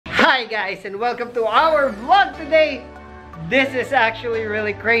Hi guys, and welcome to our vlog today. This is actually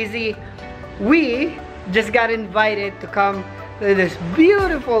really crazy. We just got invited to come to this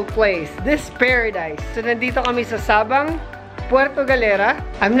beautiful place, this paradise. So nandito kami sa Sabang, Puerto Galera.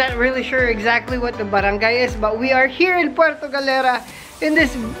 I'm not really sure exactly what the barangay is, but we are here in Puerto Galera in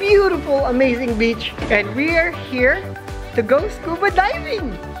this beautiful, amazing beach. And we are here to go scuba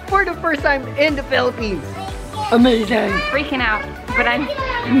diving for the first time in the Philippines. Amazing! Freaking out, but I'm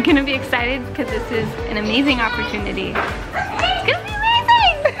gonna be excited because this is an amazing opportunity. It's gonna be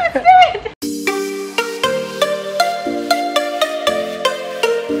amazing! Let's do it!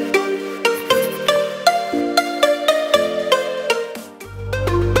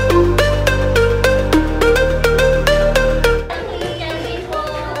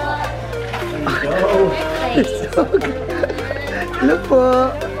 Oh, it's so good. Hello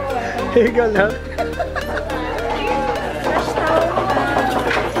po. Here you go, love.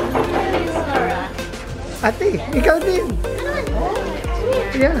 Ate, ikaw din.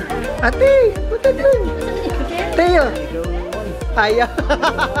 Yeah. Ate, punta dun. Teo. Ayaw.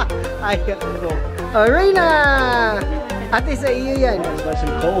 Ayaw. Oh, Reyna. Ate, sa iyo yan. Nice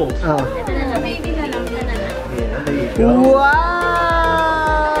and cold. Oh.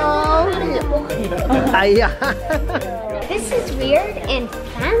 Wow! Ayaw. This is weird and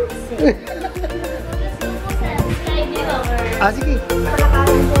fancy. Ah, sige.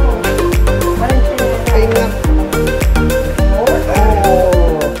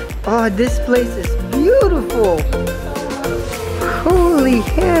 Oh, this place is beautiful. Holy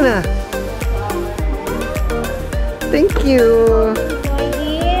Hannah. Thank you.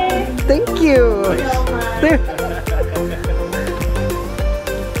 Thank you.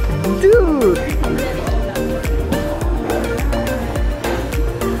 Dude.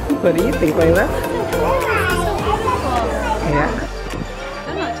 What do you think, Layla? Yeah.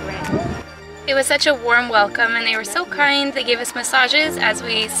 It was such a warm welcome and they were so kind. They gave us massages as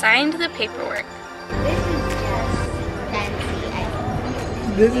we signed the paperwork. This is just fancy.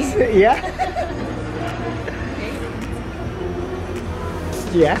 This is, yeah?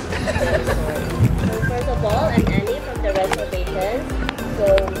 Yeah? First of all, I'm Annie from the reservation. So,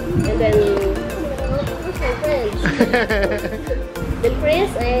 and then, who's my friend? Then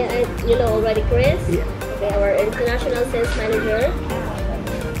Chris, you know already Chris. Yeah. Okay, our international sales manager.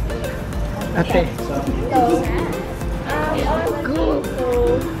 Okay. So, Cool.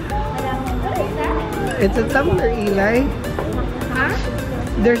 so, what is that? It's a tumbler, Eli. Huh?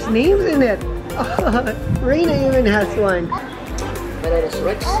 There's names in it. Oh, Reyna even has one. My name is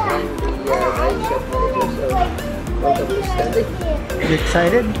Rex. I'm the dive shop manager, so welcome to Scandi. You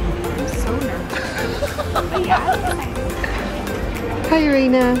excited? Hi,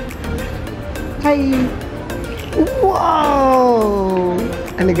 Reyna. Hi. Wow!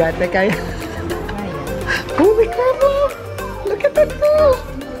 Ano gata kaya? Holy crap! Look at that pool!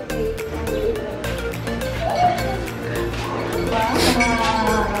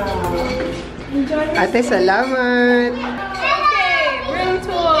 Ate, salamat! Okay, room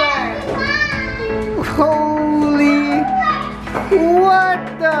tour! Holy! What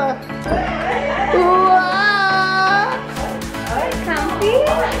the? Wow! Comfy?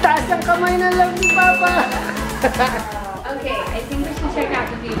 Taas ang kamay na lang ni Papa! Okay, I think we should check out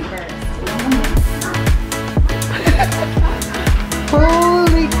the view first.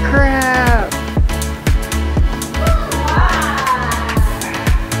 Holy crap!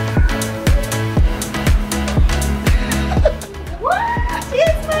 What?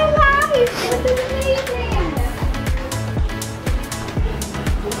 It's my life! This is amazing!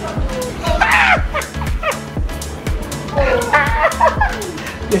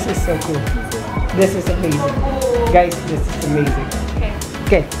 This is so cool. This is amazing. Guys, this is amazing. Okay.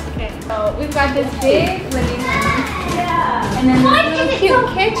 Okay. Okay. So we've got this big living room. And then this little cute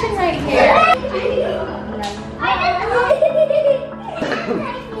kitchen right here.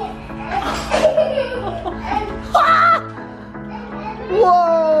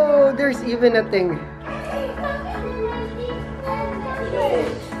 Whoa! There's even a thing.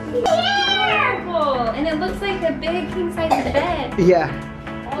 Beautiful. And it looks like a big king-size bed. Yeah.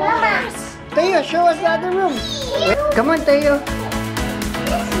 Yes. Teo, show us the other room. Come on, Teo.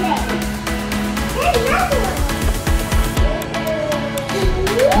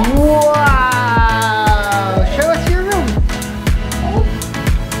 Wow! Show us your room.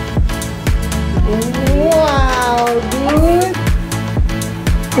 Wow, dude.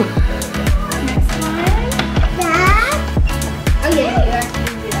 Next one. Oh yeah.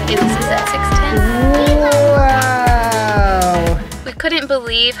 Okay, this is at 610. Wow. We couldn't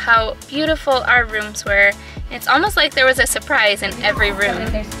believe how beautiful our rooms were. It's almost like there was a surprise in every room.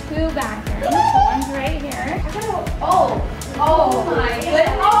 There's 2 bathrooms. One's right here. Oh my goodness.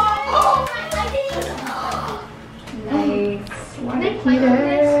 Nice. Water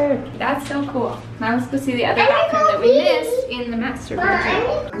heater. That's so cool. Now let's go see the other bathroom that we missed in the master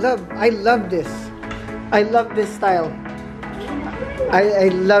bedroom. I love this. I love this style. I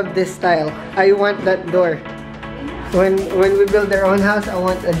love this style. I want that door. When we build our own house, I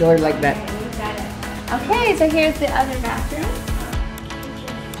want a door like that. Okay, you got it. Okay, so here's the other bathroom.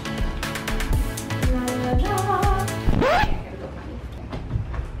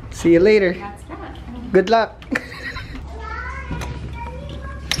 See you later. That's that. Good luck.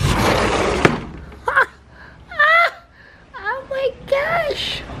 Oh my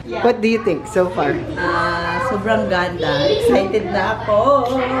gosh! Yeah. What do you think so far? Sobrang ganda. Excited na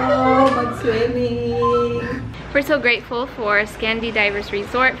ako mag-swimming. We're so grateful for Scandi Divers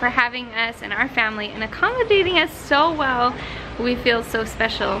Resort for having us and our family and accommodating us so well. We feel so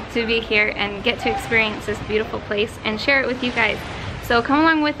special to be here and get to experience this beautiful place and share it with you guys. So come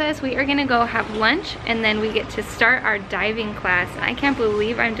along with us. We are gonna go have lunch and then we get to start our diving class. I can't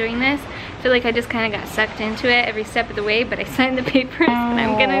believe I'm doing this. I feel like I just kind of got sucked into it every step of the way, but I signed the papers and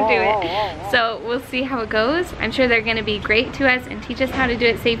I'm gonna do it. So we'll see how it goes. I'm sure they're gonna be great to us and teach us how to do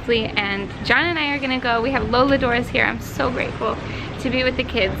it safely. And John and I are gonna go. We have Lola Doris here. I'm so grateful to be with the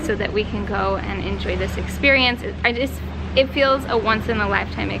kids so that we can go and enjoy this experience. It feels a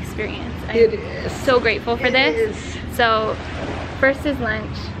once-in-a-lifetime experience. It is. So grateful for this. It is. So first is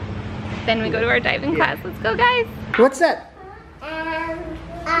lunch, then we go to our diving class. Let's go, guys. What's that?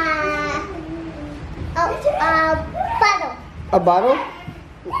 Bottle. A bottle?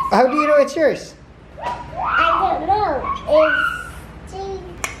 How do you know it's yours? I don't know.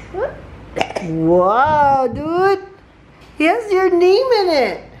 It's Wow, dude! He has your name in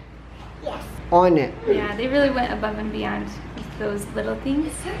it. yes. On it. Yeah, they really went above and beyond with those little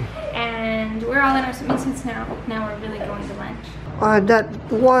things. And we're all in our swimming suits now. Now we're really going to lunch. That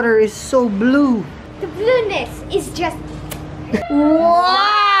water is so blue. The blueness is just.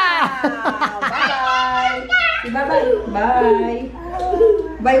 Wow! Bye! Bye-bye! Bye!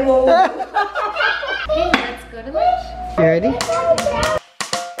 Bye, Wo! Okay, let's go to lunch. You ready?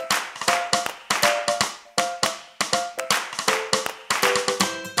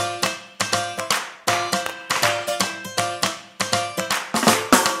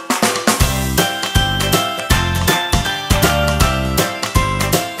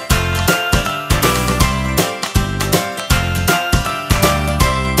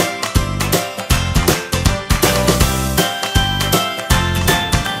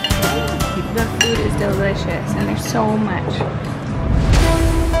 The food is delicious and there's so much.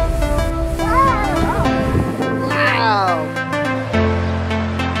 Wow!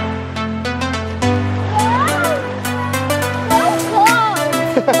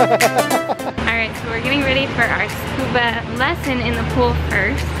 Alright, so we're getting ready for our scuba lesson in the pool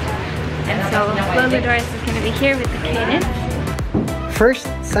first. And so Lola Doris is going to be here with the kids. First,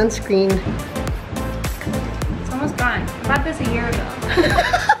 sunscreen. It's almost gone. I bought this a year ago.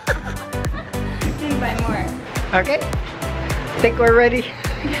 Didn't buy more. Okay? Think we're ready?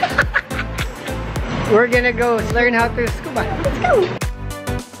 We're gonna go learn how to scuba. Let's go!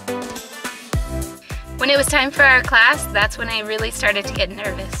 When it was time for our class, that's when I really started to get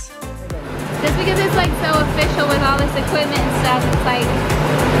nervous. Just because it's like so official with all this equipment and stuff, it's like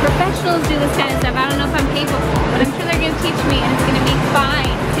professionals do this kind of stuff. I don't know if I'm capable, but I'm sure they're gonna teach me and it's gonna be fine.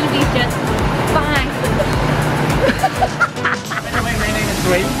 It's gonna be just fine. Anyway, my name is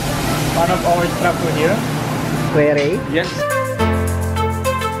Ray, one of our instructors here. Ready? Yes.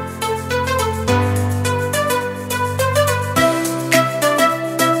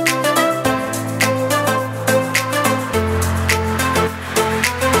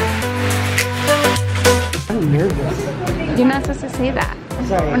 I'm nervous. You're not supposed to say that.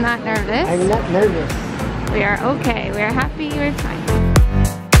 Sorry. We're not nervous. I'm not nervous. We are okay. We are happy. We're fine.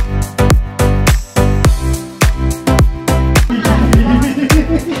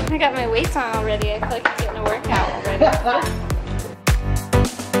 I got my weights on already. I feel like I'm getting a workout already.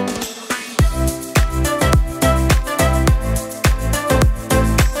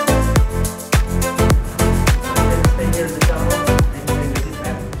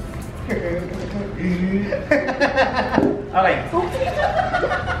 Okay.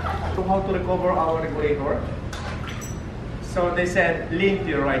 So how to recover our regulator? So they said lean to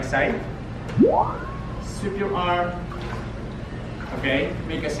your right side. Sweep your arm. Okay,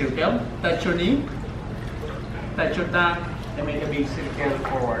 make a circle. Touch your knee. Touch your tongue and make a big circle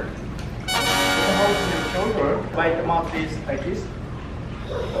forward. Put the hose in your shoulder. Bite the mouthpiece like this.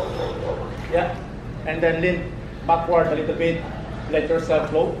 Yeah. And then lean backward a little bit. Let yourself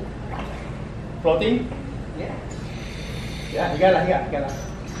float. Floating? Yeah. Yeah, higa.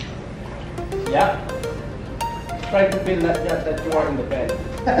 Yeah. Try to feel that you are in the bed.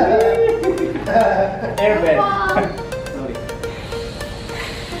 Air bed. Slowly.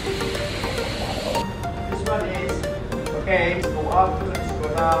 This one is, okay, let's go up, let's go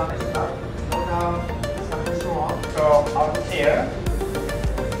down, let's stop. Slow down, something strong. So out of air,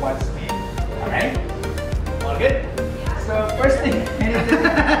 1 speed. Alright? All good? So first thing,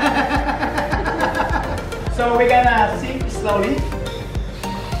 so we're gonna sink slowly.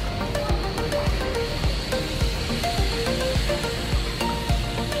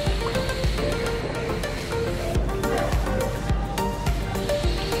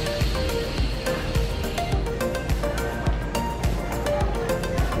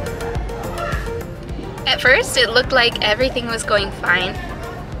 At first, it looked like everything was going fine.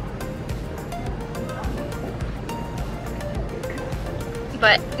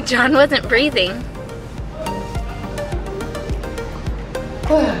 But John wasn't breathing.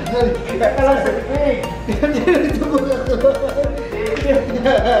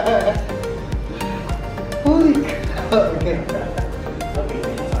 Holy cow. Okay.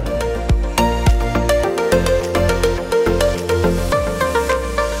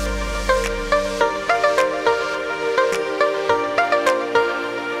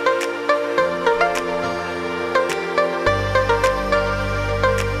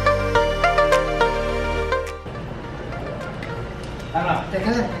 Teka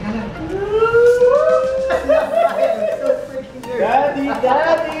lang. Daddy!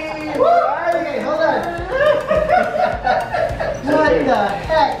 Okay, hold on. What the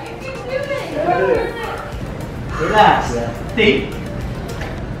heck? Relax. Think.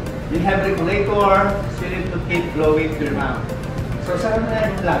 You have regulator, so you need to keep blowing to your mouth. So, saan mo na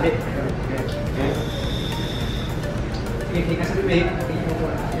yung labit? Okay. Sige, tika sa bibig.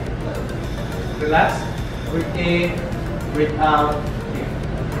 Relax. Breathe in. Breathe out.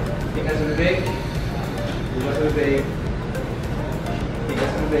 Tika sa bibig. Buka sa bibig. Tika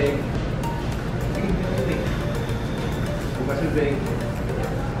sa bibig. Buka sa bibig.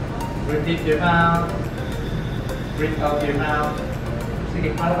 Breathe in your mouth. Breathe out your mouth.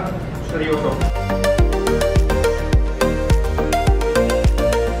 Sige, parang seryoso.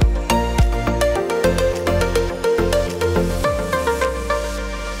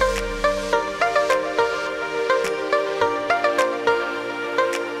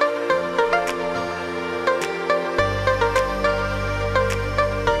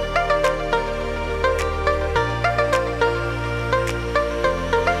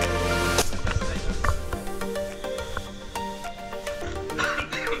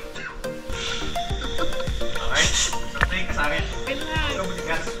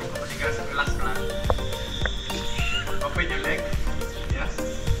 Open your leg. Yes.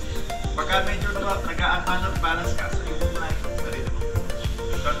 Pagka medyo nag-balance ka, so you move like sarili mo.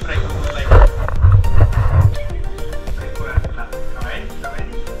 Don't try to move like okay?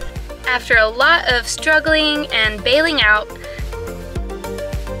 Ready? After a lot of struggling and bailing out,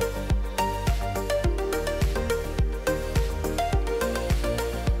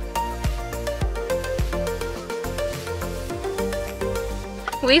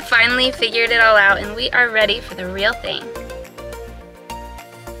 we finally figured it all out and we are ready for the real thing.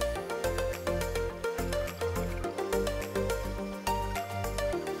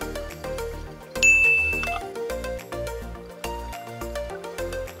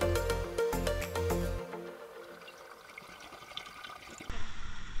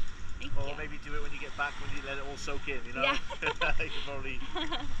 Or maybe do it when you get back, when you let it all soak in, you know? Yeah. You can probably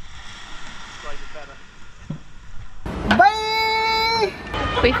describe it better. Bye!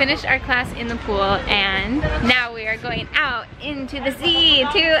 We finished our class in the pool and now we are going out into the sea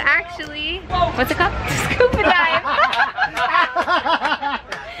to actually, what's it called? Scuba dive!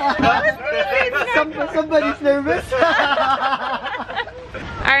 Somebody's nervous.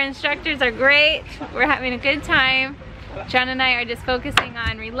 Our instructors are great. We're having a good time. John and I are just focusing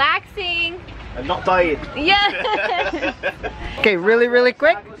on relaxing. And not dying. Yeah! Okay, really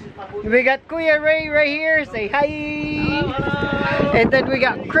quick. We got Kuya Ray right here. Say hi. Hello. And then we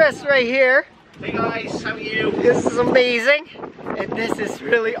got Chris right here. Hey guys, how are you? This is amazing. And this is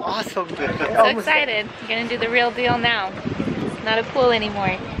really awesome. So excited. I'm gonna do the real deal now. It's not a pool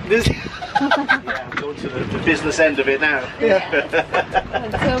anymore. This Yeah, I'm going to the business end of it now. yeah.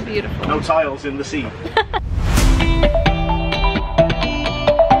 It's so beautiful. No tiles in the sea.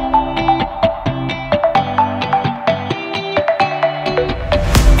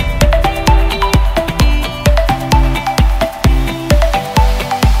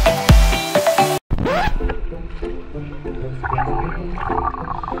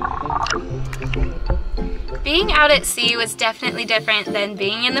 Being out at sea was definitely different than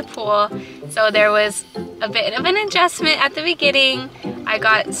being in the pool, so there was a bit of an adjustment at the beginning. I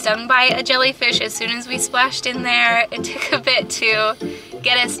got stung by a jellyfish as soon as we splashed in there. It took a bit to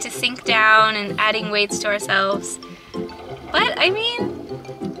get us to sink down and adding weights to ourselves. But I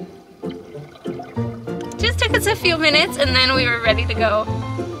mean, just took us a few minutes and then we were ready to go.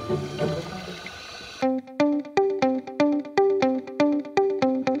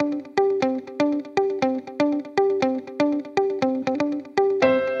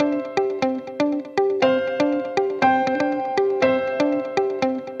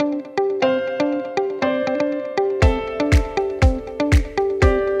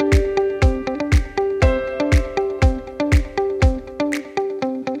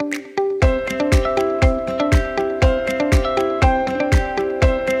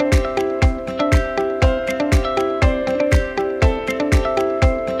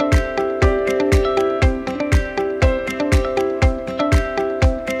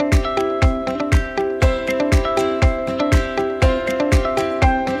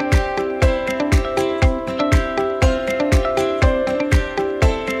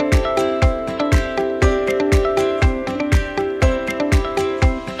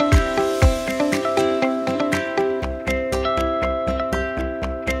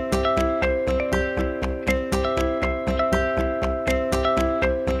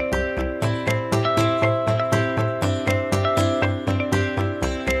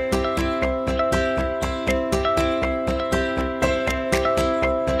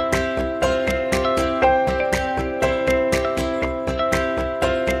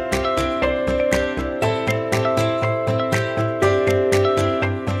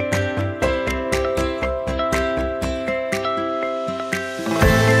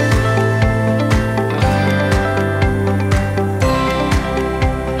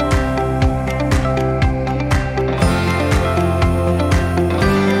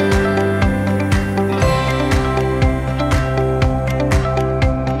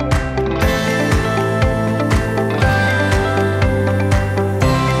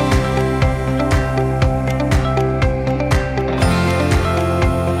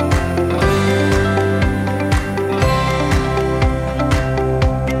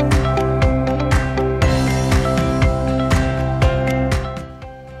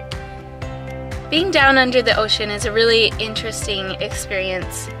 Being down under the ocean is a really interesting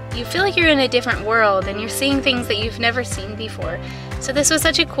experience. You feel like you're in a different world and you're seeing things that you've never seen before. So this was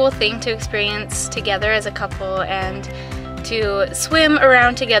such a cool thing to experience together as a couple and to swim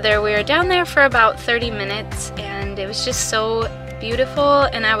around together. We were down there for about 30 minutes and it was just so beautiful,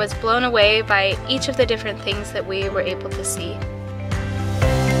 and I was blown away by each of the different things that we were able to see.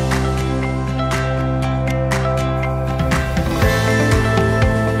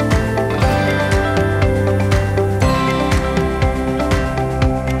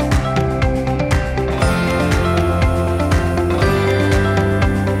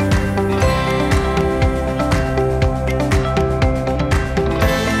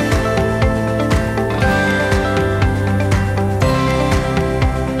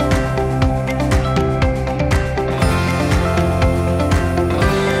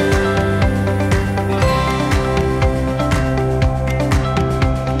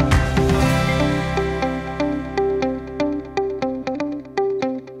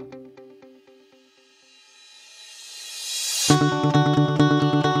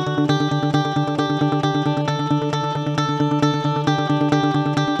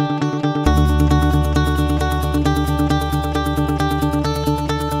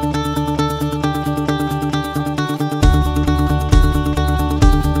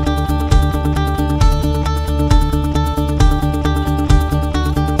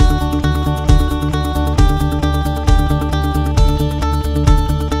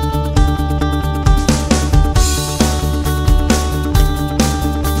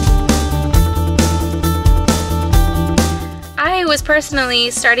 Was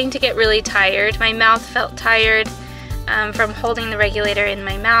personally starting to get really tired. My mouth felt tired from holding the regulator in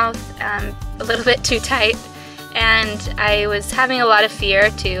my mouth a little bit too tight, and I was having a lot of fear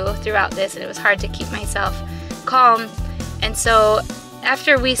too throughout this, and it was hard to keep myself calm. And so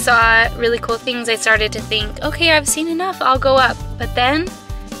after we saw really cool things, I started to think, okay, I've seen enough, I'll go up. But then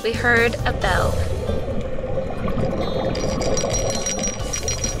we heard a bell.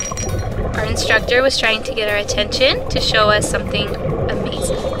 Our instructor was trying to get our attention to show us something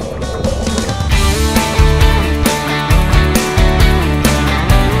amazing.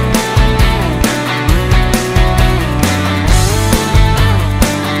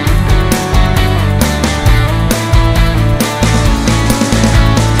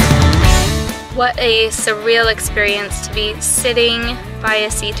 What a surreal experience to be sitting by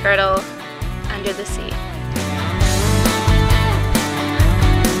a sea turtle under the sea.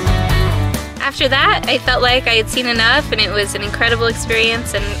 After that, I felt like I had seen enough and it was an incredible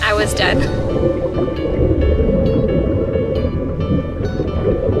experience and I was done.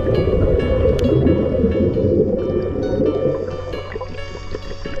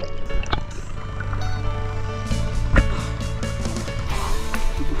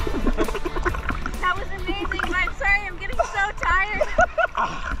 That was amazing, but I'm sorry, I'm getting so tired.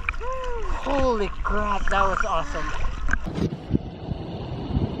 Holy crap, that was awesome.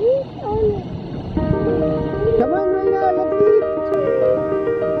 Come on, Reyna, let's eat.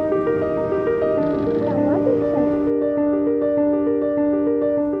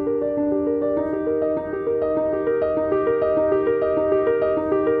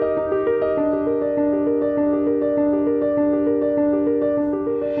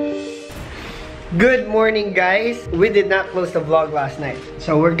 Good morning, guys. We did not close the vlog last night,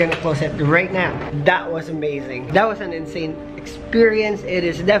 so we're gonna close it right now. That was amazing. That was an insane experience. It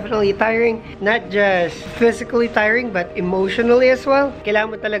is definitely tiring, not just physically tiring but emotionally as well. Kailangan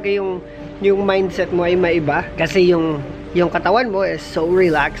mo talaga yung mindset mo ay maiba kasi yung katawan mo is so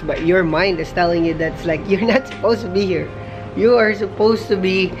relaxed but your mind is telling you that's like you're not supposed to be here. You are supposed to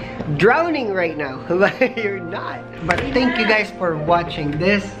be drowning right now, but you're not. But thank you guys for watching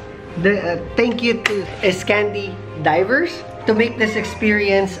this. Thank you to Scandi Divers to make this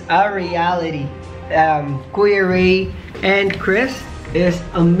experience a reality. Kuya Ray and Chris is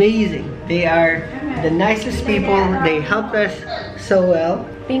amazing. They are the nicest people. They helped us so well.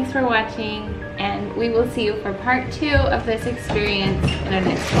 Thanks for watching and we will see you for part 2 of this experience in our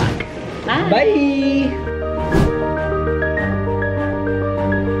next vlog. Bye! Bye!